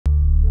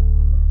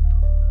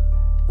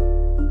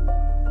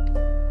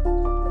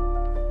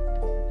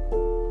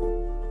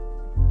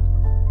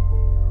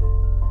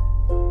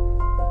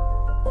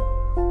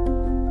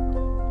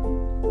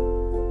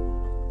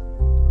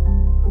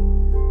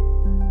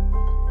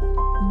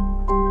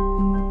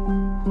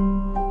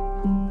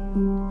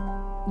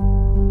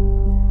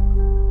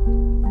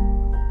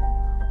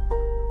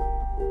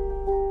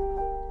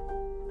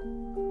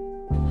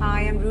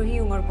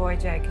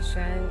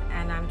Jaikishan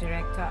and I'm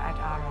director at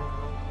RRO.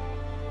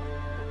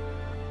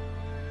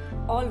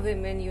 All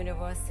women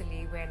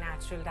universally wear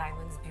natural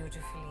diamonds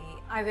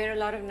beautifully. I wear a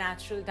lot of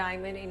natural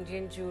diamond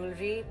Indian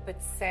jewellery,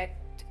 but set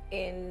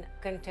in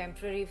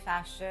contemporary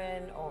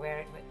fashion, or wear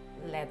it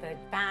with leather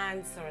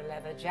pants or a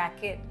leather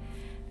jacket.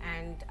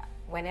 And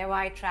whenever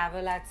I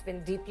travel, that's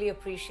been deeply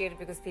appreciated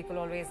because people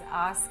always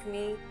ask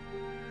me.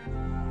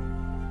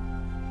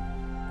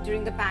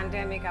 During the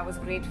pandemic, I was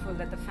grateful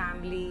that the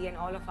family and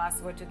all of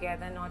us were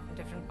together, not in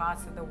different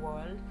parts of the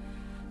world.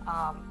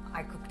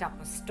 I cooked up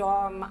a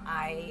storm.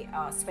 I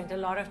spent a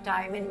lot of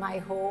time in my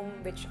home,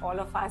 which all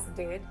of us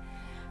did.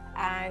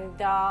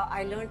 And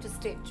I learned to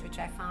stitch, which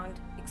I found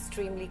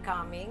extremely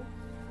calming.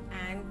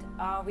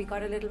 And we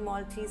got a little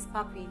Maltese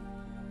puppy.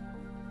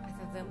 I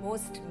thought the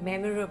most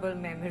memorable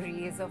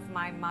memories of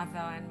my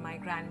mother and my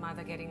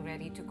grandmother getting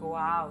ready to go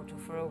out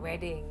for a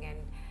wedding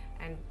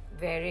and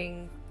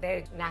wearing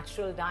their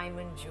natural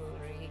diamond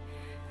jewelry.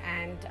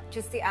 And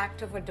just the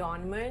act of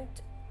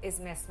adornment is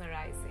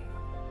mesmerizing.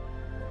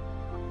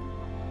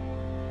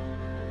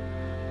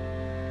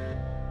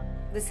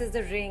 This is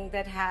the ring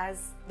that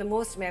has the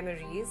most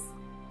memories.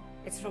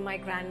 It's from my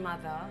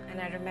grandmother, and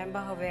I remember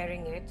her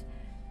wearing it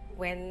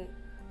when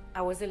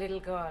I was a little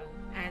girl,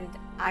 and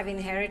I've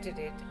inherited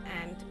it,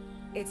 and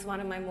it's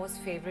one of my most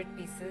favorite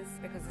pieces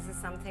because this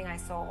is something I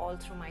saw all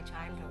through my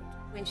childhood.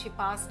 When she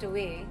passed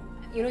away,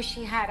 I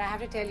have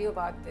to tell you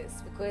about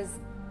this because,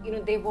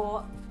 they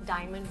wore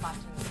diamond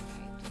buttons,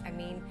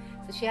 right?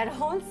 So she had a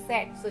whole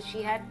set. So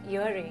she had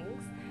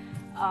earrings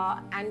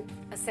and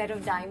a set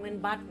of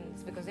diamond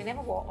buttons because they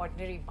never wore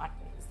ordinary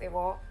buttons.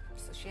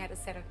 So she had a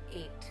set of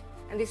 8.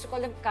 And they used to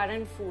call them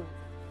current fool.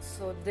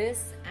 So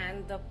this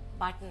and the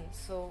button.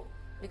 So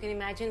you can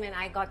imagine when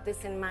I got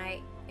this in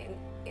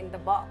the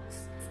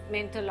box, it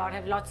meant a lot. I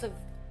have lots of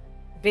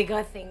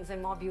bigger things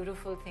and more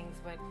beautiful things,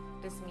 but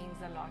this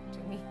means a lot to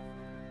me.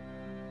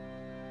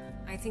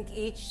 I think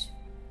each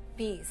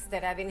piece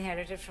that I've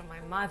inherited from my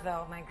mother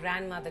or my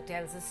grandmother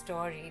tells a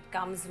story. It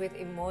comes with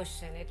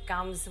emotion. It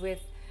comes with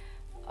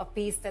a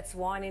piece that's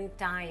worn in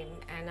time,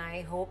 and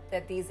I hope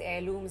that these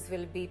heirlooms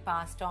will be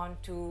passed on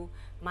to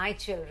my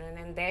children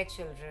and their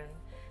children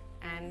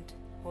and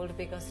hold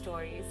bigger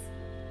stories.